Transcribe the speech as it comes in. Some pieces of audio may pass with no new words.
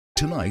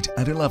tonight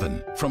at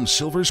 11. From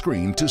silver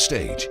screen to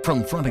stage,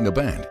 from fronting a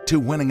band to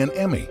winning an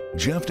Emmy,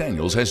 Jeff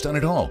Daniels has done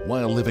it all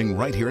while living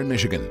right here in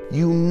Michigan.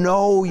 You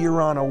know you're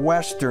on a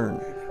Western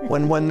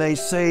when they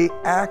say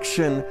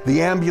action,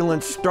 the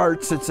ambulance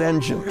starts its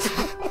engines.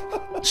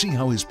 See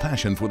how his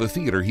passion for the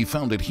theater he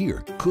founded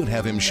here could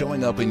have him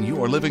showing up in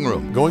your living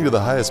room. Going to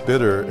the highest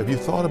bidder, have you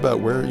thought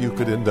about where you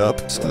could end up?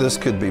 This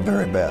could be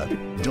very bad.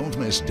 Don't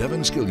miss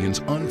Devin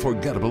Scillion's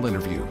unforgettable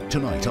interview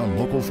tonight on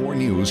Local 4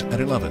 News at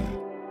 11.